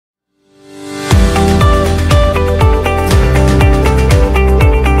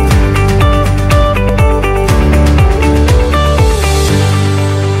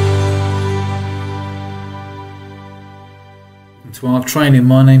Ark Training.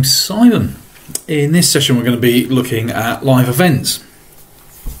 My name's Simon. In this session we're going to be looking at live events.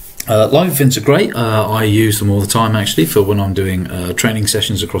 Live events are great. I use them all the time actually for when I'm doing training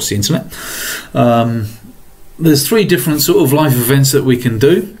sessions across the internet. There's three different sort of live events that we can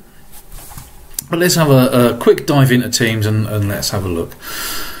do. But let's have a quick dive into Teams and let's have a look.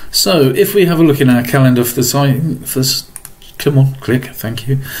 So if we have a look in our calendar for the site, come on, click, thank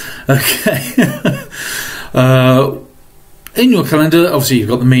you. Okay. In your calendar, obviously you've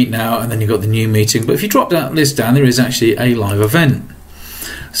got the meet now and then you've got the new meeting, but if you drop that list down, there is actually a live event.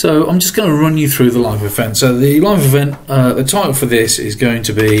 So I'm just going to run you through the live event. So the live event, the title for this is going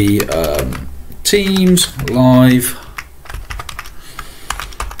to be Teams Live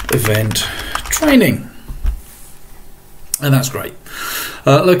Event Training. And that's great.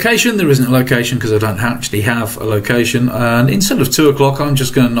 Location, there isn't a location because I don't actually have a location, and instead of 2 o'clock I'm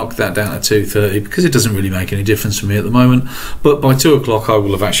just going to knock that down to 2:30 because it doesn't really make any difference for me at the moment, but by 2 o'clock I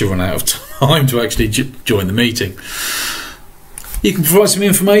will have actually run out of time to actually join the meeting. You can provide some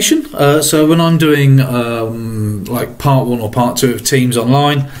information, so when I'm doing like part 1 or part 2 of Teams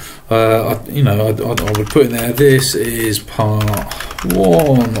online, I would put in there, this is part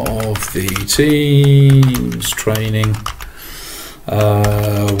 1 of the Teams training.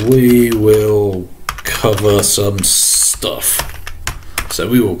 We will cover some stuff. So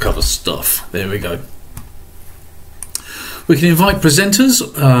we will cover stuff. There we go. We can invite presenters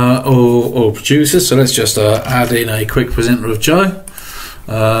or producers. So let's just add in a quick presenter of Joe.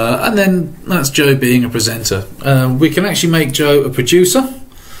 And then that's Joe being a presenter. We can actually make Joe a producer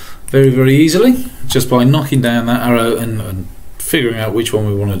very, very easily just by knocking down that arrow and figuring out which one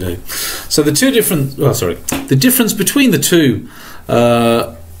we want to do. So the the difference between the two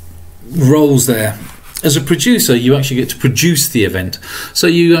roles there, as a producer you actually get to produce the event, so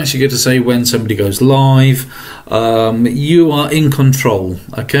you actually get to say when somebody goes live. You are in control.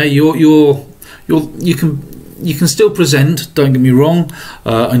 Okay, you can still present, don't get me wrong,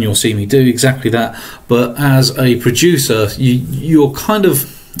 and you'll see me do exactly that, but as a producer you're kind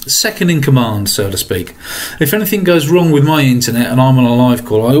of second in command, so to speak. If anything goes wrong with my internet and I'm on a live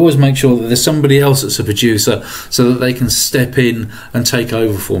call, I always make sure that there's somebody else that's a producer so that they can step in and take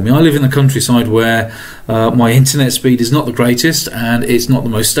over for me. I live in the countryside where my internet speed is not the greatest and it's not the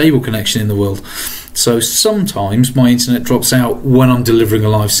most stable connection in the world, so sometimes my internet drops out when I'm delivering a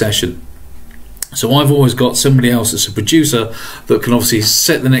live session. So I've always got somebody else that's a producer that can obviously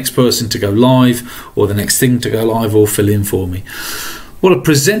set the next person to go live or the next thing to go live or fill in for me. What a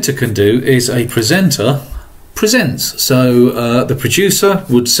presenter can do is a presenter presents. So the producer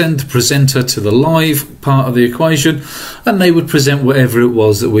would send the presenter to the live part of the equation and they would present whatever it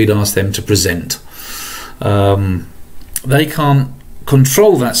was that we'd asked them to present. They can't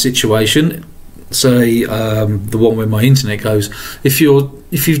control that situation. Say the one where my internet goes, if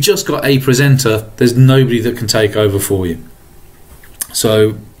you've just got a presenter, there's nobody that can take over for you.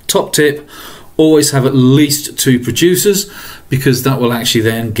 So top tip, always have at least 2 producers, because that will actually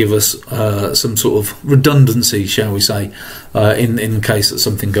then give us some sort of redundancy, shall we say, in case that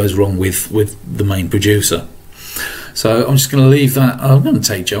something goes wrong with the main producer. So I'm just going to leave that. I'm going to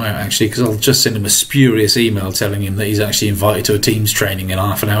take Joe out actually, because I'll just send him a spurious email telling him that he's actually invited to a Teams training in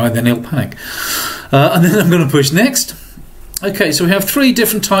half an hour, and then he'll panic. And then I'm going to push next. Okay, so we have 3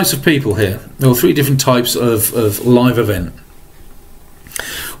 different types of people here, or 3 different types of live event.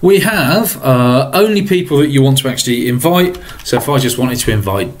 We have only people that you want to actually invite. So if I just wanted to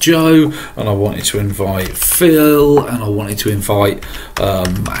invite Joe, and I wanted to invite Phil, and I wanted to invite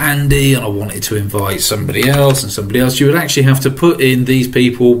Andy, and I wanted to invite somebody else and somebody else, you would actually have to put in these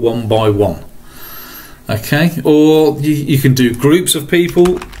people one by one. Okay, or you can do groups of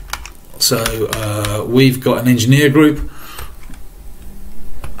people. So we've got an engineer group,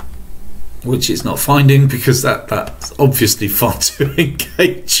 which it's not finding because that's obviously far too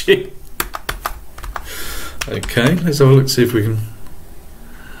engaging. Okay, let's have a look, see if we can.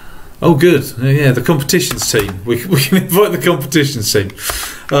 Oh, good. Yeah, the competitions team. We can invite the competitions team.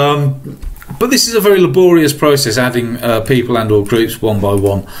 But this is a very laborious process, adding people and or groups one by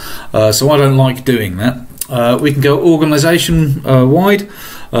one. So I don't like doing that. We can go organisation wide.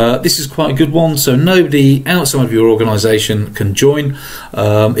 This is quite a good one, so nobody outside of your organisation can join.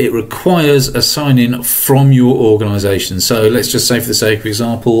 It requires a sign-in from your organisation. So let's just say, for the sake of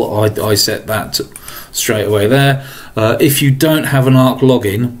example, I set that straight away there. If you don't have an Ark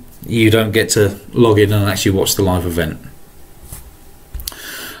login, you don't get to log in and actually watch the live event.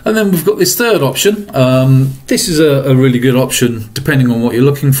 And then we've got this third option. This is a really good option depending on what you're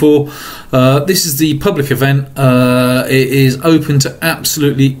looking for. This is the public event. It is open to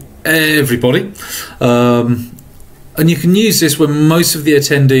absolutely everybody. And you can use this when most of the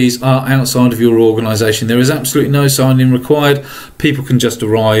attendees are outside of your organisation. There is absolutely no sign-in required. People can just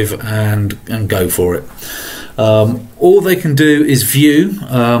arrive and go for it. All they can do is view.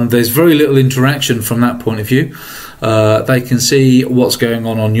 There's very little interaction from that point of view. They can see what's going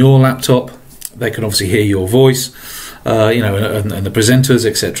on your laptop. They can obviously hear your voice, and the presenters,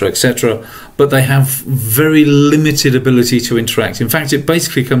 etc., etc. But they have very limited ability to interact. In fact, it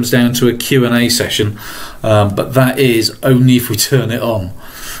basically comes down to a Q&A session, but that is only if we turn it on,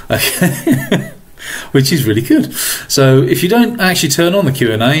 okay? Which is really good. So if you don't actually turn on the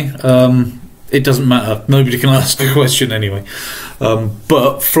Q&A, it doesn't matter. Nobody can ask a question anyway.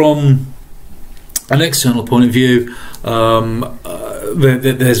 But from an external point of view,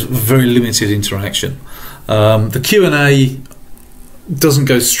 there's very limited interaction. The Q&A doesn't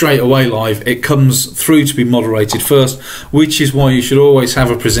go straight away live. It comes through to be moderated first, which is why you should always have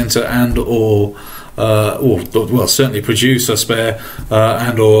a presenter or certainly a producer spare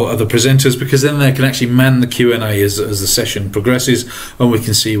and or other presenters, because then they can actually man the Q&A as the session progresses and we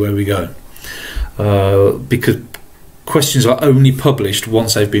can see where we go. Because questions are only published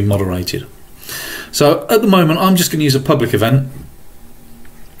once they've been moderated. So at the moment I'm just going to use a public event,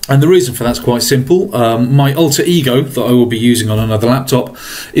 and the reason for that's quite simple. My alter ego that I will be using on another laptop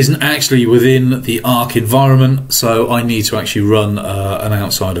isn't actually within the Ark environment, so I need to actually run an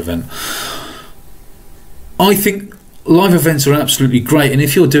outside event. I think live events are absolutely great, and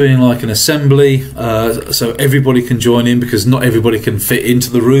if you're doing like an assembly so everybody can join in, because not everybody can fit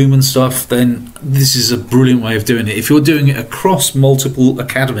into the room and stuff, then this is a brilliant way of doing it. If you're doing it across multiple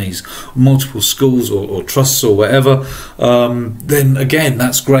academies, multiple schools or trusts or whatever, then again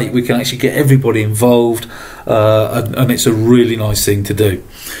that's great. We can actually get everybody involved, and it's a really nice thing to do.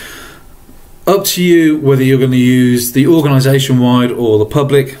 Up to you whether you're going to use the organisation wide or the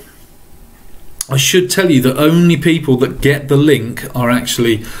public. I should tell you that only people that get the link are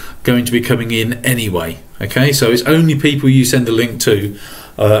actually going to be coming in anyway. Okay, so it's only people you send the link to,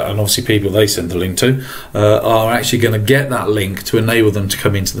 and obviously people they send the link to, are actually going to get that link to enable them to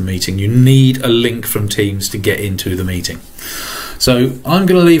come into the meeting. You need a link from Teams to get into the meeting. So I'm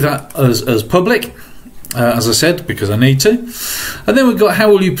going to leave that as public. As I said, because I need to. And then we've got how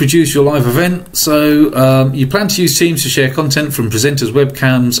will you produce your live event. So you plan to use Teams to share content from presenters,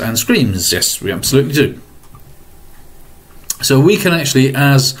 webcams and screens. Yes, we absolutely do. So we can actually,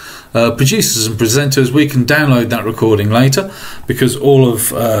 as producers and presenters, we can download that recording later, because all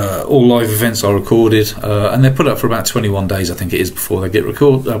live events are recorded, and they're put up for about 21 days, I think it is, before they get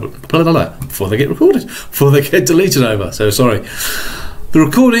before they get deleted over. So sorry. The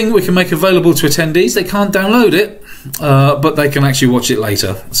recording we can make available to attendees. They can't download it, but they can actually watch it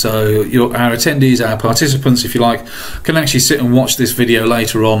later. So our attendees, our participants, if you like, can actually sit and watch this video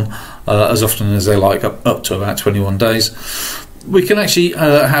later on as often as they like, up to about 21 days. We can actually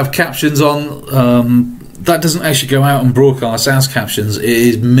have captions on. That doesn't actually go out and broadcast as captions. It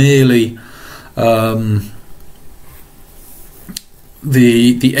is merely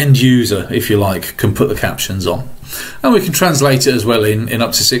the end user, if you like, can put the captions on. And we can translate it as well in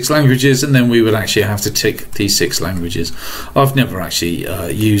up to 6 languages, and then we would actually have to tick these 6 languages. I've never actually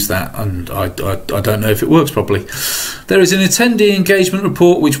used that, and I don't know if it works properly. There is an attendee engagement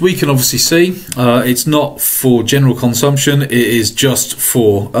report which we can obviously see. It's not for general consumption, it is just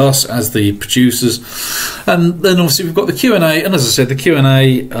for us as the producers. And then obviously we've got the Q&A, and as I said, the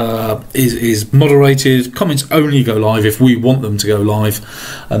Q&A is moderated. Comments only go live if we want them to go live,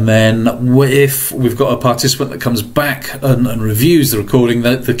 and then if we've got a participant that comes back and reviews the recording,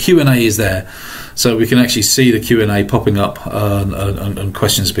 the Q&A is there, so we can actually see the Q&A popping up and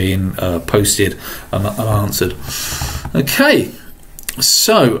questions being posted and answered. Okay,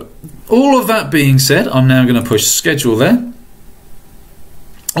 so all of that being said, I'm now going to push schedule there,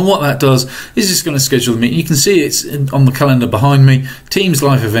 and what that does is it's going to schedule the meeting. You can see it's on the calendar behind me, Teams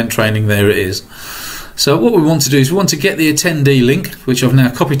live event training, there it is. So what we want to do is we want to get the attendee link, which I've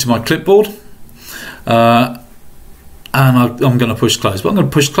now copied to my clipboard, and I'm going to push close, but I'm going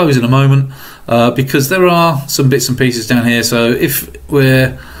to push close in a moment, because there are some bits and pieces down here. So if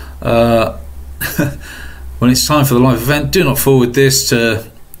we're when it's time for the live event, do not forward this to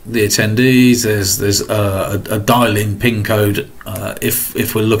the attendees. There's a dial-in pin code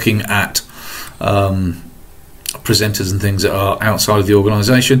if we're looking at presenters and things that are outside of the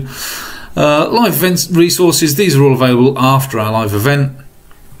organisation. Live events resources, these are all available after our live event.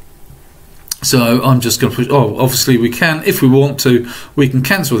 So I'm just going to push. Obviously we can, if we want to, we can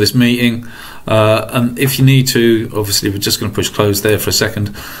cancel this meeting, and if you need to, obviously we're just going to push close there for a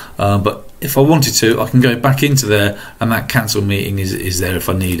second, but if I wanted to, I can go back into there, and that cancel meeting is there if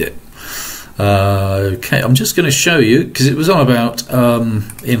I need it. Okay, I'm just going to show you, because it was on about,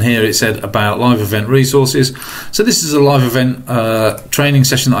 in here it said about live event resources. So this is a live event training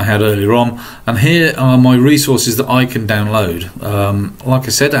session that I had earlier on, and here are my resources that I can download. Like I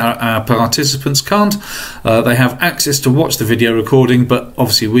said, our participants can't. They have access to watch the video recording, but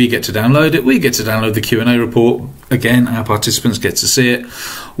obviously we get to download it. We get to download the Q&A report. Again, our participants get to see it.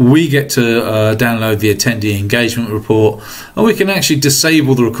 We get to download the attendee engagement report, and we can actually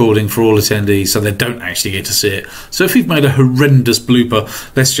disable the recording for all attendees so they don't actually get to see it. So if you've made a horrendous blooper,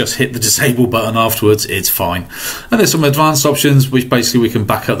 let's just hit the disable button afterwards, it's fine. And there's some advanced options, which basically we can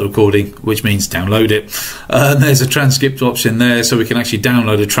back up the recording, which means download it. And there's a transcript option there, so we can actually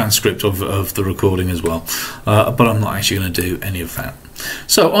download a transcript of the recording as well. But I'm not actually going to do any of that.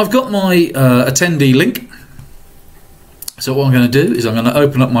 So I've got my attendee link. So what I'm going to do is I'm going to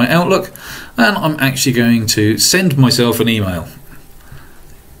open up my Outlook, and I'm actually going to send myself an email.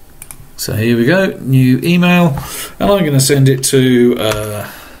 So here we go, new email, and I'm going to send it to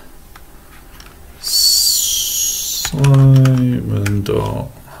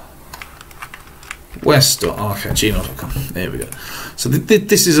simon.west.ark@gmail.com. There we go. So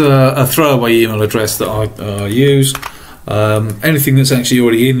this is a throwaway email address that I use. Anything that's actually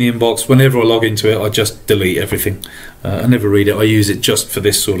already in the inbox, whenever I log into it, I just delete everything. I never read it. I use it just for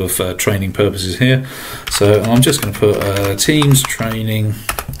this sort of training purposes here. So I'm just going to put Teams training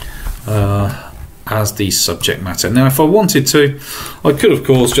as the subject matter. Now, if I wanted to, I could, of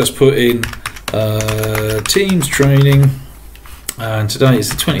course, just put in Teams training, and today is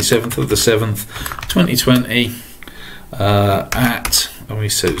the 27th of the 7th, 2020, at, we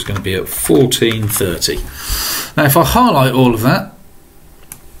said it was going to be at 14:30. Now, if I highlight all of that,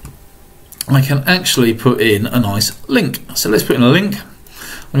 I can actually put in a nice link. So let's put in a link.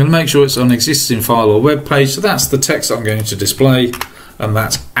 I'm going to make sure it's on an existing file or web page. So that's the text I'm going to display, and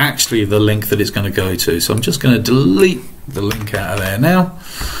that's actually the link that it's going to go to. So I'm just going to delete the link out of there now,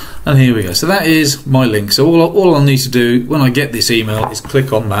 and here we go. So that is my link. So all I'll need to do when I get this email is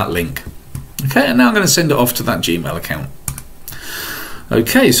click on that link. Okay, and now I'm going to send it off to that Gmail account.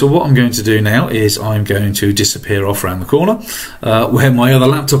 Okay, so what I'm going to do now is I'm going to disappear off around the corner where my other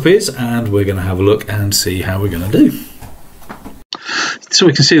laptop is, and we're going to have a look and see how we're going to do. So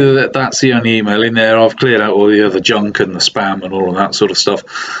we can see that that's the only email in there. I've cleared out all the other junk and the spam and all of that sort of stuff.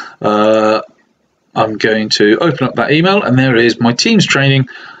 I'm going to open up that email, and there is my Teams training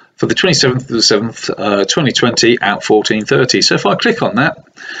for the 27th of the 7th, 2020 at 14:30. So if I click on that,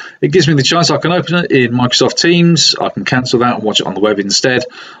 it gives me the choice. I can open it in Microsoft Teams, I can cancel that and watch it on the web instead.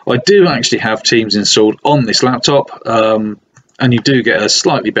 I do actually have Teams installed on this laptop, and you do get a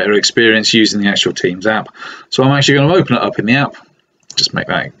slightly better experience using the actual Teams app. So I'm actually going to open it up in the app, just make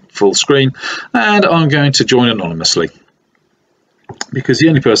that full screen, and I'm going to join anonymously, because the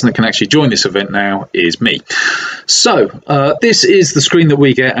only person that can actually join this event now is me. So this is the screen that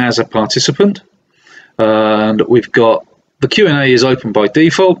we get as a participant, and we've got the Q&A is open by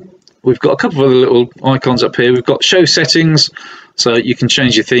default. We've got a couple of other little icons up here. We've got show settings, so you can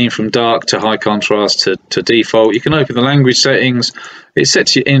change your theme from dark to high contrast to default. You can open the language settings. It's set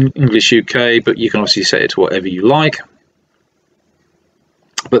to English UK, but you can obviously set it to whatever you like.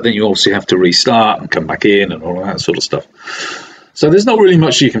 But then you also have to restart and come back in and all of that sort of stuff. So there's not really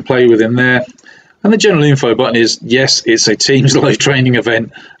much you can play with in there. And the general info button is, yes, it's a Teams live training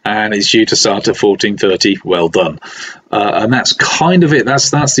event, and it's due to start at 14:30. Well done. And that's kind of it.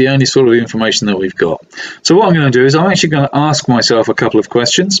 That's the only sort of information that we've got. So what I'm going to do is I'm actually going to ask myself a couple of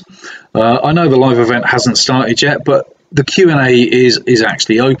questions. I know the live event hasn't started yet, but the Q&A is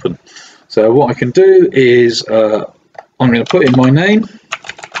actually open. So what I can do is I'm going to put in my name,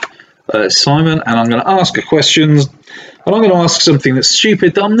 Simon, and I'm going to ask a question. And I'm going to ask something that's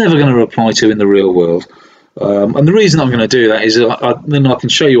stupid that I'm never going to reply to in the real world. And the reason I'm going to do that is then I can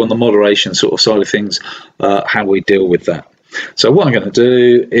show you on the moderation sort of side of things how we deal with that. So what I'm going to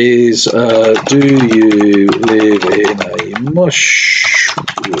do is, do you live in a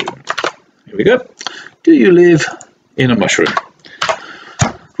mushroom? Here we go. Do you live in a mushroom?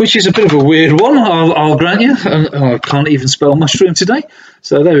 Which is a bit of a weird one, I'll grant you. I can't even spell mushroom today.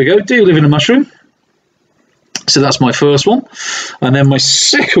 So there we go. Do you live in a mushroom? So that's my first one. And then my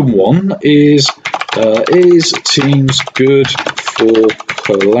second one is Teams good for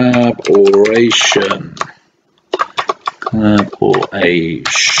collaboration?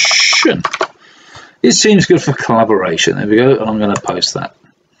 Is Teams good for collaboration? There we go, and I'm going to post that.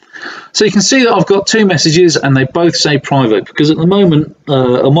 So you can see that I've got two messages, and they both say private, because at the moment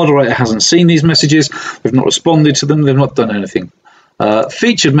a moderator hasn't seen these messages, they've not responded to them, they've not done anything.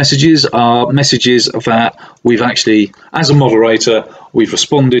 Featured messages are messages that we've actually, as a moderator, we've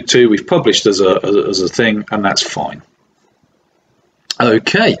responded to, we've published as a thing, and that's fine.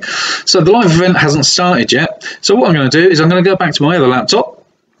 Okay, so the live event hasn't started yet. So what I'm going to do is I'm going to go back to my other laptop,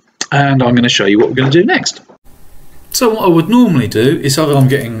 and I'm going to show you what we're going to do next. So what I would normally do is, if I'm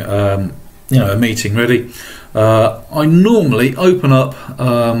getting a meeting ready, I normally open up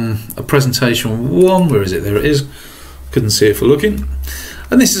a presentation one. Where is it? There it is. Couldn't see it for looking.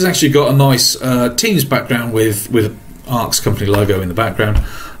 And this has actually got a nice Teams background with Ark's company logo in the background.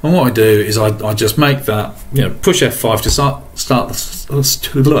 And what I do is I just make that, push F5 to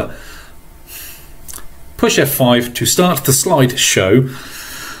push F5 to start the slideshow.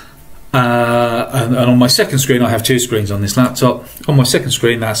 And on my second screen, I have two screens on this laptop. On my second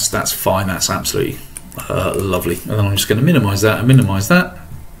screen, that's fine. That's absolutely lovely. And then I'm just going to minimise that and minimise that.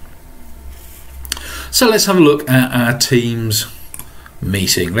 So let's have a look at our Teams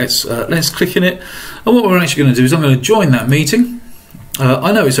meeting. Let's click in it. And what we're actually going to do is I'm going to join that meeting.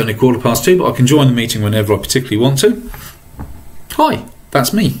 I know it's only 2:15, but I can join the meeting whenever I particularly want to. Hi,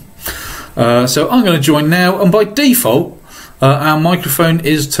 that's me. So I'm going to join now, and by default, our microphone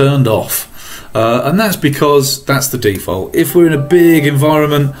is turned off. And that's because that's the default. If we're in a big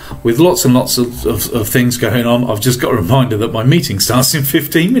environment with lots and lots of things going on, I've just got a reminder that my meeting starts in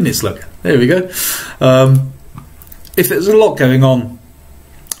 15 minutes. Look, there we go. If there's a lot going on,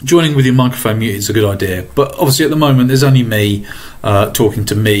 joining with your microphone muted is a good idea. But obviously at the moment there's only me talking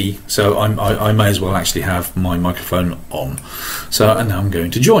to me, so I may as well actually have my microphone on. And now I'm going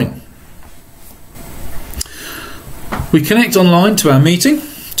to join. We connect online to our meeting.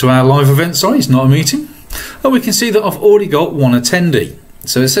 To our live event, sorry, it's not a meeting. And we can see that I've already got one attendee.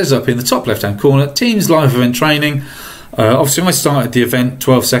 So it says up in the top left hand corner, Teams live event training. Obviously I started the event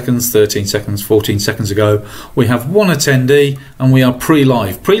 12 seconds, 13 seconds, 14 seconds ago. We have one attendee and we are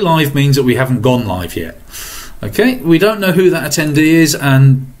pre-live. Pre-live means that we haven't gone live yet. Okay, we don't know who that attendee is,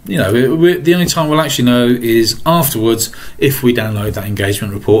 and the only time we'll actually know is afterwards if we download that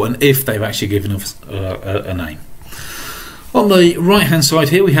engagement report and if they've actually given us a name. On the right hand side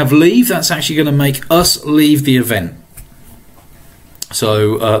here we have leave. That's actually going to make us leave the event.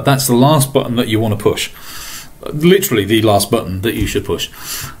 So that's the last button that you want to push. Literally the last button that you should push.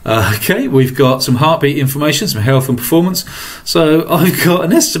 Okay, we've got some heartbeat information, some health and performance. So I've got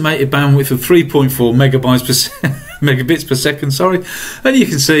an estimated bandwidth of 3.4 megabits per second, sorry. And you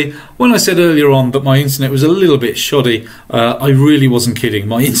can see when I said earlier on that my internet was a little bit shoddy, I really wasn't kidding.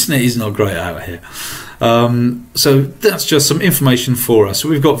 My internet is not great out here. So that's just some information for us. So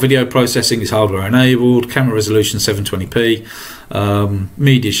we've got video processing is hardware enabled, camera resolution 720p,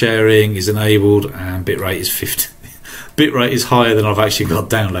 media sharing is enabled, and bitrate is 50. Bitrate is higher than I've actually got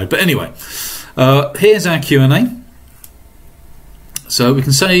download. But anyway, here's our Q&A. So we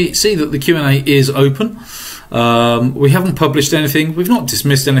can see that the Q&A is open. We haven't published anything, we've not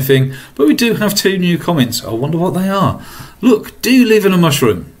dismissed anything, but we do have two new comments. I wonder what they are. Look, do you live in a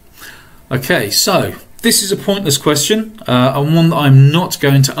mushroom? Okay, so this is a pointless question and one that I'm not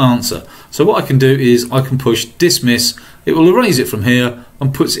going to answer. So what I can do is I can push dismiss. It will erase it from here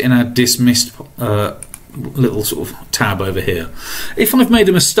and puts it in our dismissed little sort of tab over here. If I've made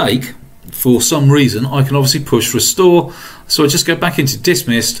a mistake for some reason, I can obviously push restore. So I just go back into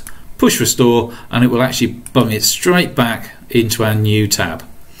dismissed, push restore, and it will actually bump it straight back into our new tab.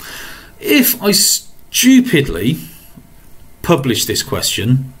 If I stupidly publish this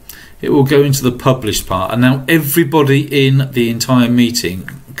question, it will go into the published part, and now everybody in the entire meeting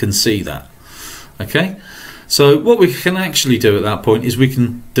can see that. Okay, so what we can actually do at that point is we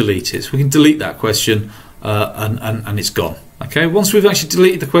can delete it. So we can delete that question and it's gone. Okay, once we've actually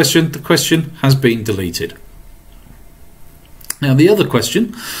deleted the question has been deleted. Now the other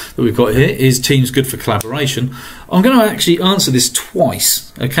question that we've got here is Teams good for collaboration. I'm going to actually answer this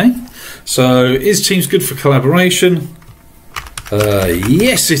twice. Okay, so is Teams good for collaboration?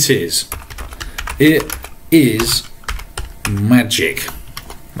 Yes, it is. It is magic.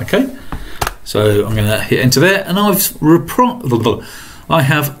 Okay, so I'm going to hit enter there, and I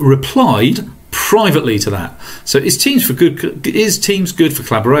have replied privately to that. So is Teams good for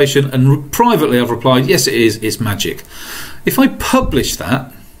collaboration? And privately I've replied, yes, it is. It's magic. If I publish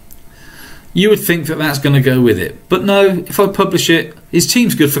that, you would think that that's going to go with it, but no. If I publish it, is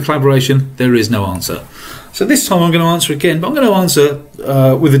Teams good for collaboration? There is no answer. So this time I'm going to answer again, but I'm going to answer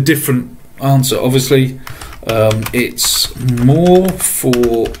with a different answer. Obviously, it's more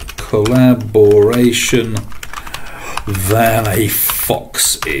for collaboration than a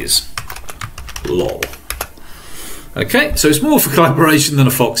fox is. Lol. Okay, so it's more for collaboration than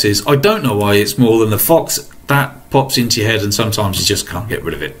a fox is. I don't know why it's more than the fox. That pops into your head and sometimes you just can't get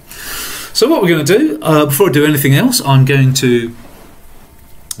rid of it. So what we're going to do, before I do anything else, I'm going to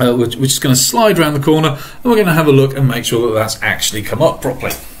We're just going to slide around the corner and we're going to have a look and make sure that that's actually come up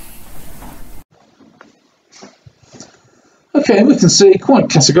properly. Okay, we can see quite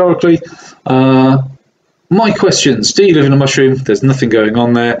categorically my questions. Do you live in a mushroom? There's nothing going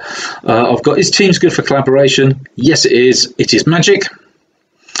on there. I've got, is Teams good for collaboration? Yes, it is. It is magic.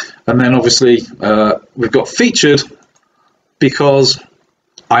 And then obviously we've got featured because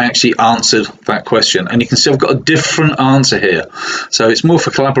I actually answered that question. And you can see I've got a different answer here. So it's more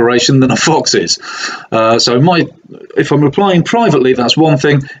for collaboration than a Fox is. If I'm replying privately, that's one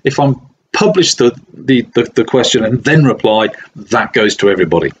thing. If I'm publish the question and then reply, that goes to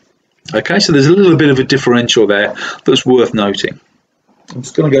everybody. Okay, so there's a little bit of a differential there that's worth noting. I'm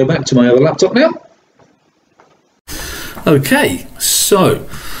just going to go back to my other laptop now. Okay, so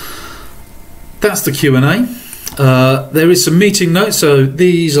that's the Q&A. There is some meeting notes, so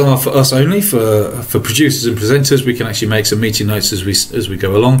these are for us only, for producers and presenters. We can actually make some meeting notes as we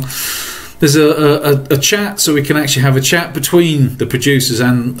go along. There's a chat, so we can actually have a chat between the producers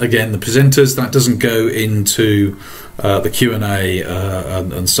and, again, the presenters. That doesn't go into the Q&A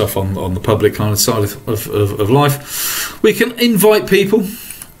and stuff on the public kind of side of life. We can invite people.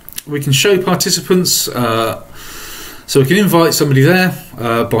 We can show participants. So we can invite somebody there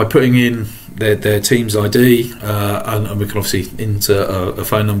by putting in their Teams ID, and we can obviously enter a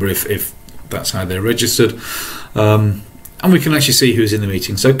phone number if that's how they're registered. And we can actually see who's in the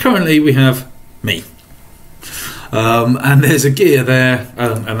meeting. So currently we have me. And there's a gear there,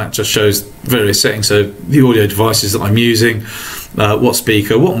 and that just shows various settings. So the audio devices that I'm using, what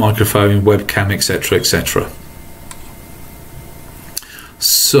speaker, what microphone, webcam, etc., etc.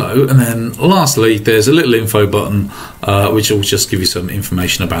 So, and then lastly, there's a little info button which will just give you some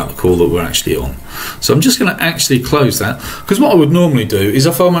information about the call that we're actually on. So I'm just going to actually close that, because what I would normally do is,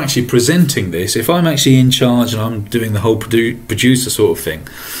 if I'm actually presenting this, if I'm actually in charge and I'm doing the whole producer sort of thing,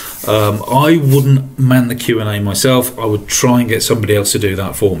 I wouldn't man the Q&A myself. I would try and get somebody else to do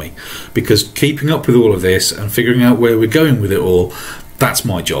that for me, because keeping up with all of this and figuring out where we're going with it all, that's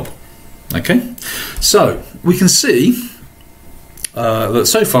my job. Okay, so we can see that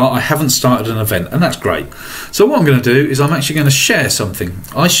so far I haven't started an event, and that's great. So what I'm going to do is I'm actually going to share something.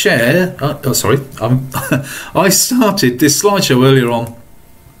 I started this slideshow earlier on,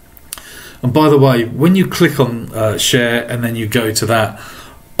 and by the way, when you click on share and then you go to that,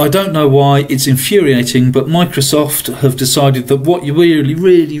 I don't know why it's infuriating, but Microsoft have decided that what you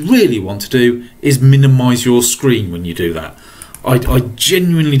really want to do is minimize your screen when you do that. I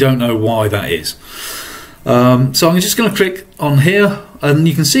genuinely don't know why that is. So I'm just going to click on here, and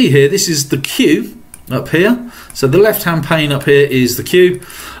you can see here this is the queue up here. So the left hand pane up here is the queue,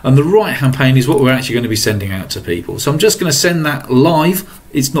 and the right hand pane is what we're actually going to be sending out to people. So I'm just going to send that live.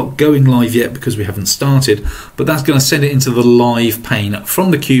 It's not going live yet because we haven't started, but that's going to send it into the live pane, from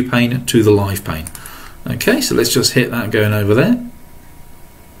the queue pane to the live pane. Okay, so let's just hit that going over there.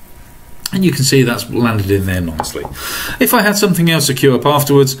 And you can see that's landed in there nicely. If I had something else to queue up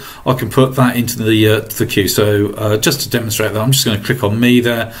afterwards, I can put that into the queue. So just to demonstrate that, I'm just going to click on me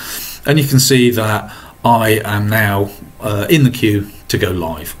there, and you can see that I am now in the queue to go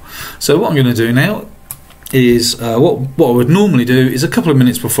live. So what I'm going to do now is what I would normally do is, a couple of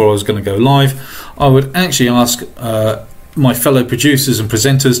minutes before I was going to go live, I would actually ask my fellow producers and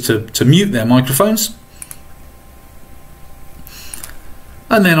presenters to mute their microphones.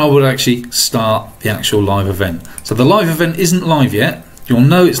 And then I would actually start the actual live event. So the live event isn't live yet. You'll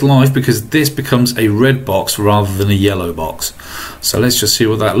know it's live because this becomes a red box rather than a yellow box. So let's just see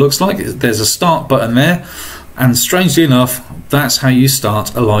what that looks like. There's a start button there, and strangely enough, that's how you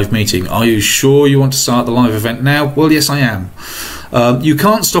start a live meeting. Are you sure you want to start the live event now? Well, yes, I am. You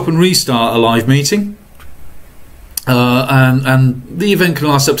can't stop and restart a live meeting. And the event can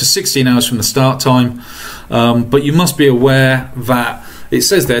last up to 16 hours from the start time, but you must be aware that it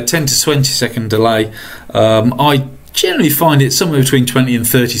says there 10 to 20 second delay. I generally find it somewhere between 20 and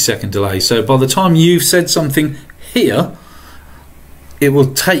 30 second delay. So by the time you've said something here, it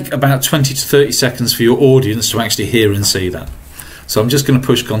will take about 20 to 30 seconds for your audience to actually hear and see that. So I'm just going to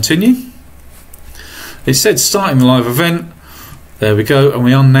push continue. It said starting the live event. There we go, and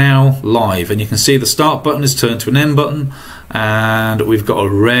we are now live, and you can see the start button is turned to an end button, and we've got a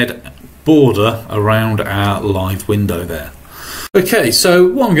red border around our live window there. Okay, so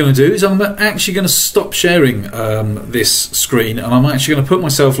what I'm going to do is I'm actually going to stop sharing this screen, and I'm actually going to put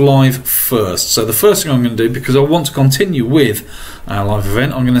myself live first. So the first thing I'm going to do, because I want to continue with our live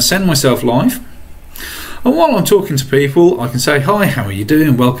event, I'm going to send myself live. And while I'm talking to people, I can say, hi, how are you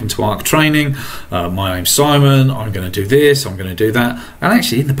doing? Welcome to Ark Training. My name's Simon. I'm going to do this, I'm going to do that. And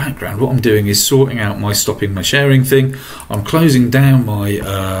actually in the background, what I'm doing is sorting out my stopping my sharing thing. I'm closing down my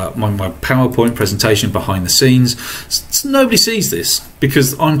my PowerPoint presentation behind the scenes. So nobody sees this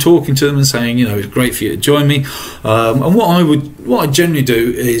because I'm talking to them and saying, you know, it's great for you to join me. And what I generally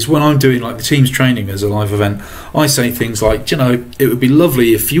do is when I'm doing like the Teams training as a live event, I say things like, you know, it would be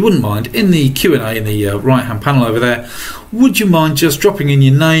lovely if you wouldn't mind in the Q&A in the right hand panel over there, would you mind just dropping in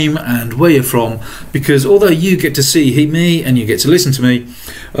your name and where you're from, because although you get to see me and you get to listen to me,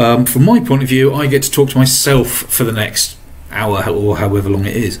 from my point of view I get to talk to myself for the next hour or however long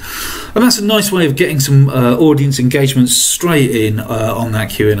it is, and that's a nice way of getting some audience engagement straight in on that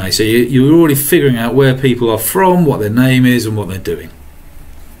Q&A. So you're already figuring out where people are from, what their name is and what they're doing.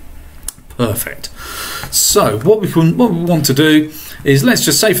 Perfect. So what we want to do is, let's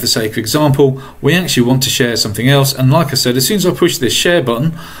just say for the sake of example, we actually want to share something else, and like I said, as soon as I push this share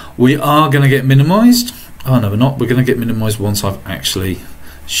button, we are going to get minimized. Oh no, we're not. We're going to get minimized once I've actually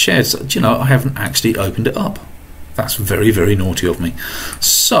shared. So, do you know, I haven't actually opened it up. That's very, very naughty of me.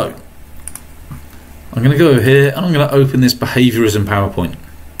 So I'm going to go over here and I'm going to open this behaviorism PowerPoint.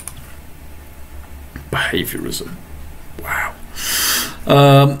 Behaviorism. Wow.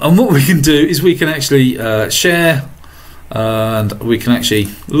 And what we can do is we can actually share, and we can actually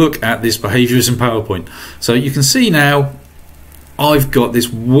look at this behaviorism PowerPoint. So you can see now I've got this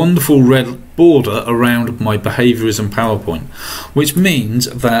wonderful red border around my behaviorism PowerPoint, which means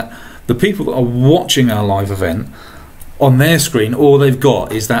that the people that are watching our live event, on their screen all they've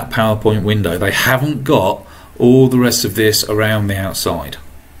got is that PowerPoint window. They haven't got all the rest of this around the outside,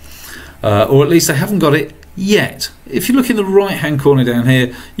 or at least they haven't got it yet. If you look in the right hand corner down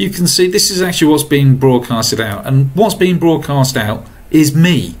here, you can see this is actually what's being broadcasted out, and what's being broadcast out is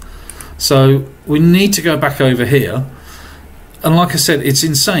me. So we need to go back over here, and like I said, it's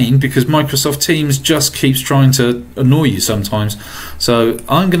insane because Microsoft Teams just keeps trying to annoy you sometimes. So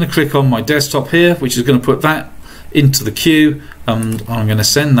I'm going to click on my desktop here, which is going to put that into the queue, and I'm going to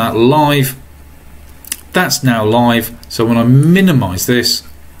send that live. That's now live. So when I minimize this,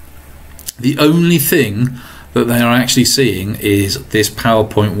 the only thing that they are actually seeing is this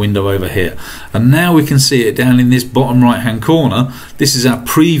PowerPoint window over here, and now we can see it down in this bottom right hand corner. This is our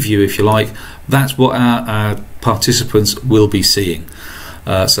preview, if you like. That's what our participants will be seeing.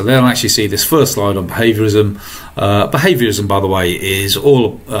 So they'll actually see this first slide on behaviorism. Behaviorism, by the way, is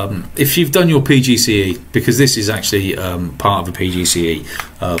all if you've done your PGCE, because this is actually part of the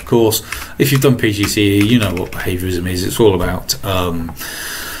PGCE course. If you've done PGCE, you know what behaviorism is. It's all about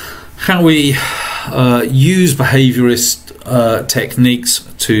how we use behaviorist techniques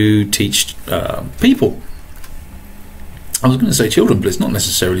to teach people. I was going to say children, but it's not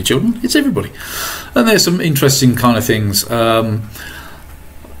necessarily children, it's everybody. And there's some interesting kind of things.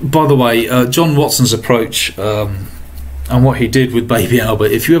 By the way, John Watson's approach and what he did with Baby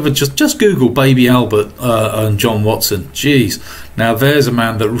Albert, if you ever just Google Baby Albert and John Watson, geez, now there's a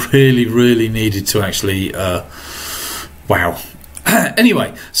man that really needed to actually, wow.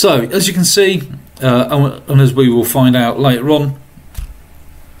 Anyway, so as you can see, and as we will find out later on,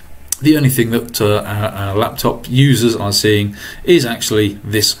 the only thing that our laptop users are seeing is actually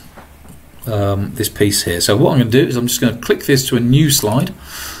this this piece here. So what I'm going to do is I'm just going to click this to a new slide,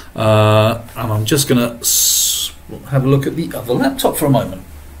 and I'm just going to have a look at the other laptop for a moment.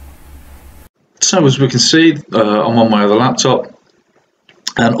 So as we can see, I'm on my other laptop,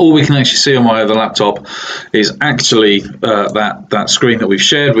 and all we can actually see on my other laptop is actually that screen that we've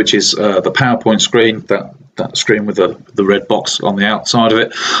shared, which is the PowerPoint screen, that screen with the red box on the outside of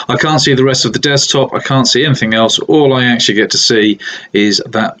it. I can't see the rest of the desktop, I can't see anything else. All I actually get to see is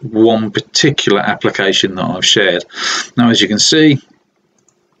that one particular application that I've shared. Now as you can see,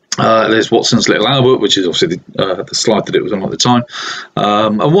 there's Watson's Little Albert, which is obviously the slide that it was on at the time,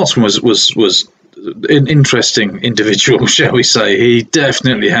 and Watson was an interesting individual, shall we say. He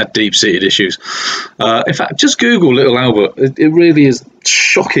definitely had deep-seated issues. In fact, just Google Little Albert. It really is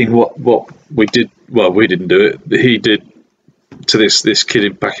shocking what we did. Well, we didn't do it. He did to this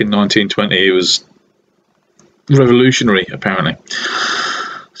kid back in 1920. He was revolutionary, apparently.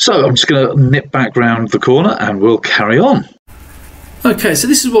 So I'm just going to nip back round the corner and we'll carry on. Okay, so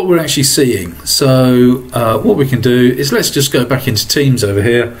this is what we're actually seeing. So what we can do is let's just go back into Teams over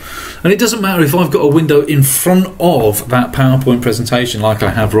here, and it doesn't matter if I've got a window in front of that PowerPoint presentation like I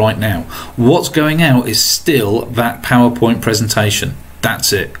have right now. What's going out is still that PowerPoint presentation.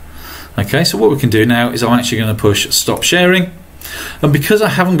 That's it. Okay, so what we can do now is I'm actually going to push stop sharing, and because I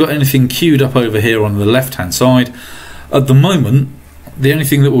haven't got anything queued up over here on the left hand side at the moment, the only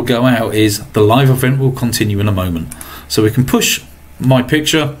thing that will go out is the live event will continue in a moment. So we can push my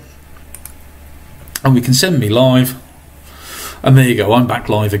picture and we can send me live, and there you go, I'm back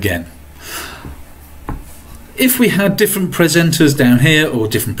live again. If we had different presenters down here or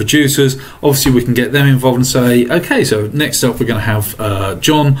different producers, obviously we can get them involved and say, okay, so next up we're going to have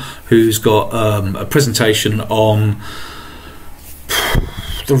John, who's got a presentation on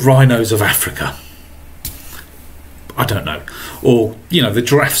the rhinos of Africa. I don't know, or you know, the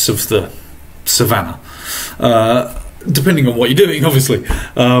giraffes of the savannah, depending on what you're doing, obviously.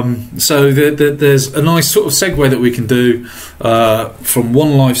 So there's a nice sort of segue that we can do from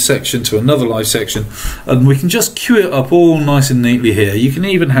one live section to another live section, and we can just queue it up all nice and neatly here. You can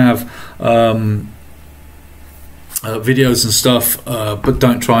even have videos and stuff, but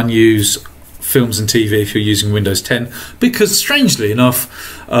don't try and use films and TV if you're using Windows 10, because strangely enough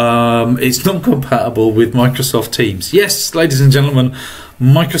it's not compatible with Microsoft Teams. Yes, ladies and gentlemen,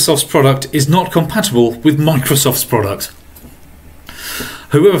 Microsoft's product is not compatible with Microsoft's product.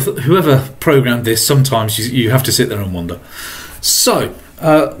 Whoever programmed this, sometimes you have to sit there and wonder. So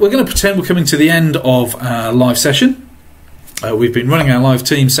we're going to pretend we're coming to the end of our live session. We've been running our live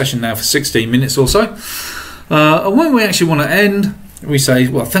team session now for 16 minutes or so, and when we actually want to end, we say,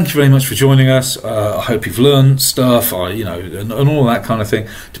 well, thank you very much for joining us. I hope you've learned stuff, you know, and all that kind of thing,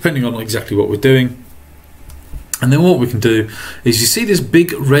 depending on exactly what we're doing. And then what we can do is, you see this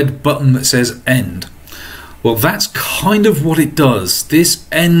big red button that says end. Well, that's kind of what it does. This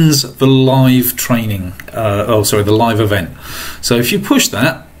ends the live training, the live event. So if you push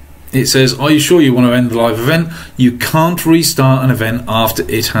that, it says, are you sure you want to end the live event? You can't restart an event after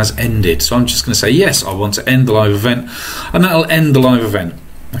it has ended. So I'm just going to say, yes, I want to end the live event, and that'll end the live event.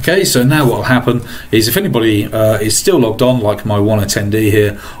 Okay, so now what will happen is, if anybody is still logged on, like my one attendee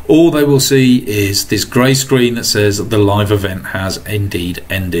here, all they will see is this grey screen that says the live event has indeed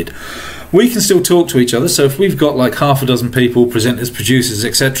ended. We can still talk to each other, so if we've got like half a dozen people, presenters, producers,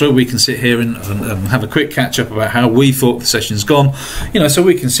 etc., we can sit here and have a quick catch up about how we thought the session's gone. You know, so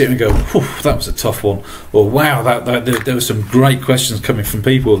we can sit and go, that was a tough one, or wow, there were some great questions coming from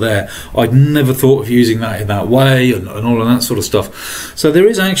people there. I'd never thought of using that in that way, and all of that sort of stuff. So there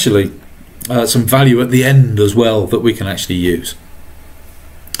is actually some value at the end as well that we can actually use.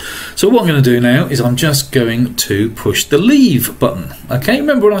 So what I'm going to do now is I'm just going to push the leave button. Okay,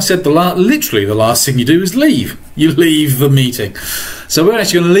 remember when I said literally the last thing you do is leave. You leave the meeting. So we're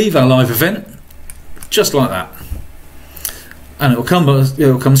actually going to leave our live event just like that, and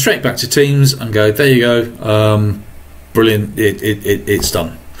it'll come straight back to Teams and go, there you go, brilliant, it's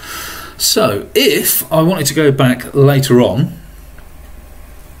done. So if I wanted to go back later on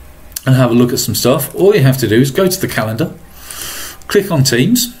and have a look at some stuff, all you have to do is go to the calendar, click on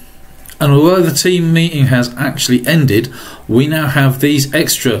Teams, and although the team meeting has actually ended, we now have these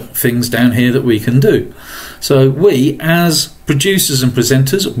extra things down here that we can do. So we, as producers and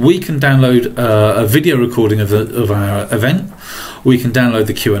presenters, we can download a video recording of our event. We can download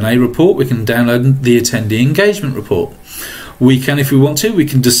the Q&A report. We can download the attendee engagement report. We can, if we want to, we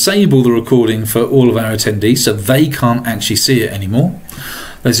can disable the recording for all of our attendees so they can't actually see it anymore.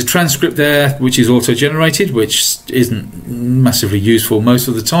 There's a transcript there which is auto-generated, which isn't massively useful most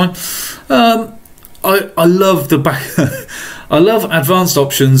of the time. I love the I love advanced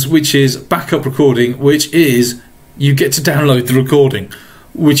options, which is backup recording, which is you get to download the recording,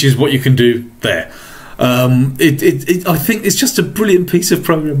 which is what you can do there. I think it's just a brilliant piece of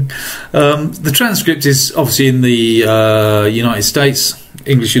programming. The transcript is obviously in the United States,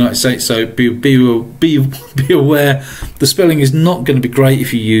 English United States, so be aware the spelling is not going to be great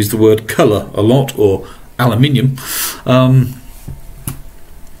if you use the word colour a lot, or aluminium,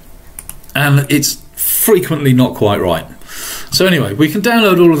 and it's frequently not quite right. So anyway, we can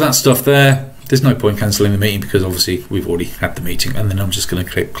download all of that stuff there. There's no point cancelling the meeting because obviously we've already had the meeting, and then I'm just going to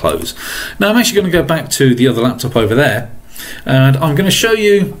click close. Now I'm actually going to go back to the other laptop over there, and I'm going to show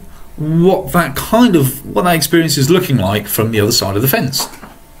you what that experience is looking like from the other side of the fence.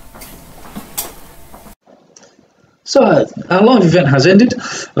 So our live event has ended,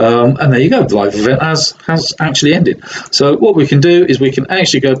 and there you go, the live event has actually ended. So what we can do is we can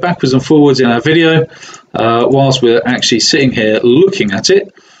actually go backwards and forwards in our video whilst we're actually sitting here looking at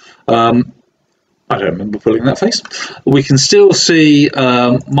it. I don't remember pulling that face. We can still see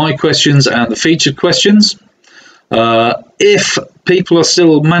my questions and the featured questions. If people are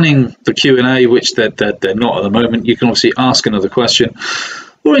still manning the Q&A, which they're not at the moment, you can obviously ask another question,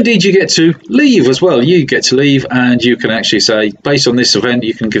 or indeed you get to leave as well. You get to leave, and you can actually say, based on this event,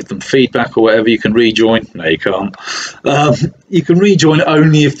 you can give them feedback or whatever. You can rejoin. No, you can't. You can rejoin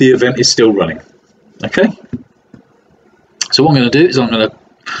only if the event is still running. Okay. So what I'm going to do is I'm going to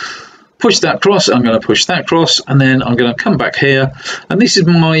push that across, I'm going to push that across, and then I'm going to come back here, and this is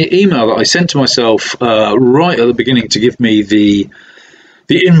my email that I sent to myself right at the beginning to give me the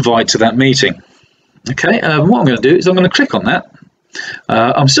invite to that meeting. Okay, what I'm going to do is I'm going to click on that.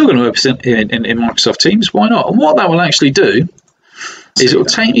 I'm still going to open it in Microsoft Teams, why not? And what that will actually do is it will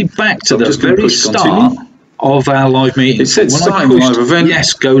take me back to the very start of our live meeting. It said starting live event.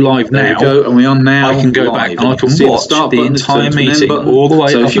 Yes, go live now. There we go, and we are now. I can go live, back and I can watch the entire meeting all the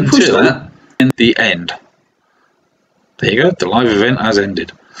way up until the end. There you go. The live event has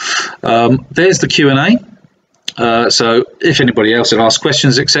ended. There's the Q&A. So if anybody else had asked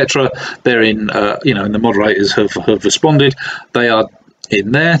questions, etc., they're in. And the moderators have responded. They are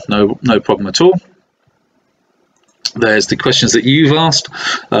in there. No problem at all. There's the questions that you've asked.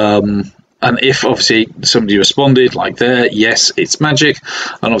 And if obviously somebody responded like there, yes, it's magic.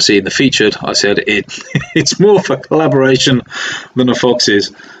 And obviously in the featured, I said it's more for collaboration than a fox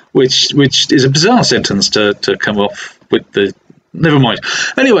is, which is a bizarre sentence to come off with the. Never mind.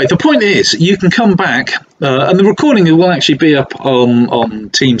 Anyway, the point is you can come back and the recording will actually be up on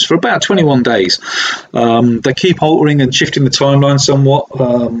Teams for about 21 days. They keep altering and shifting the timeline somewhat.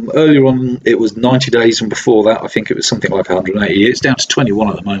 Earlier on it was 90 days, and before that I think it was something like 180. It's down to 21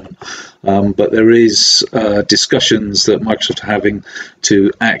 at the moment. But there is discussions that Microsoft are having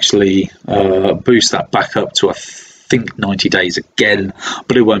to actually boost that back up to I think 90 days again,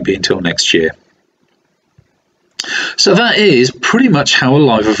 but it won't be until next year. So that is pretty much how a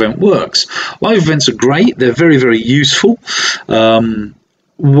live event works. Live events are great. They're very, very useful.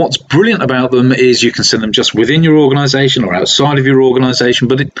 What's brilliant about them is you can send them just within your organization or outside of your organization.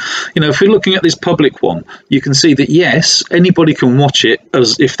 But if we're looking at this public one, you can see that yes, anybody can watch it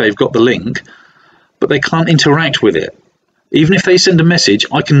as if they've got the link, but they can't interact with it. Even if they send a message,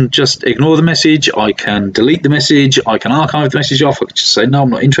 I can just ignore the message, I can delete the message, I can archive the message off, I can just say, no, I'm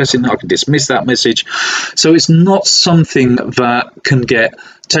not interested in that, I can dismiss that message. So it's not something that can get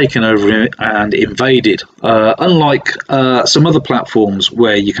taken over and invaded, unlike some other platforms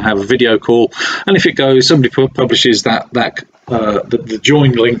where you can have a video call, and if it goes, somebody publishes the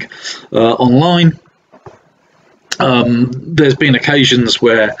join link online. There's been occasions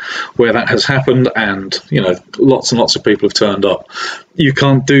where that has happened, and lots and lots of people have turned up. You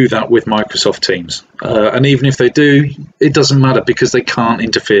can't do that with Microsoft Teams, and even if they do, it doesn't matter because they can't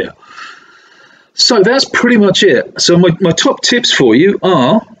interfere. So that's pretty much it. So my top tips for you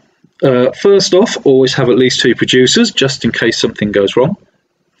are, first off, always have at least 2 producers just in case something goes wrong.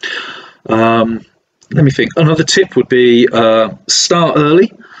 Let me think. Another tip would be start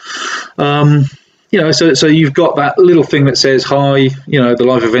early. So you've got that little thing that says, hi, the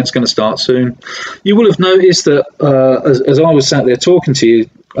live event's going to start soon. You will have noticed that as I was sat there talking to you,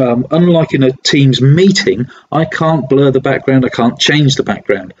 unlike in a Teams meeting, I can't blur the background, I can't change the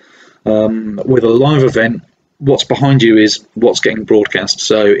background. With a live event, what's behind you is what's getting broadcast.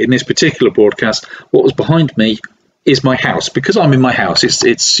 So in this particular broadcast, what was behind me is my house, because I'm in my house.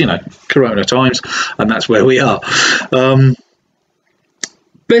 It's Corona times, and that's where we are.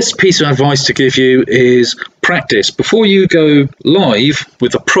 Best piece of advice to give you is practice. Before you go live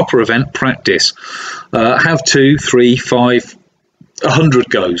with a proper event, practice. Have 2, 3, 5, 100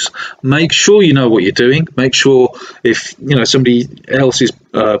 goes. Make sure you know what you're doing. Make sure if somebody else is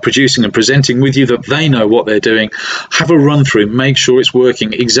producing and presenting with you that they know what they're doing. Have a run through. Make sure it's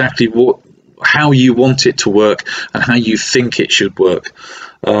working exactly how you want it to work and how you think it should work.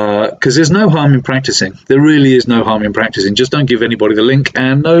 Because there's no harm in practicing. There really is no harm in practicing. Just don't give anybody the link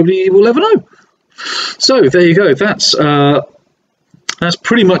and nobody will ever know. So there you go. That's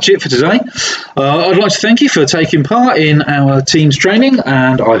pretty much it for today. I'd like to thank you for taking part in our Teams training,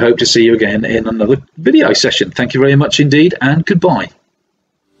 and I hope to see you again in another video session. Thank you very much indeed, and goodbye.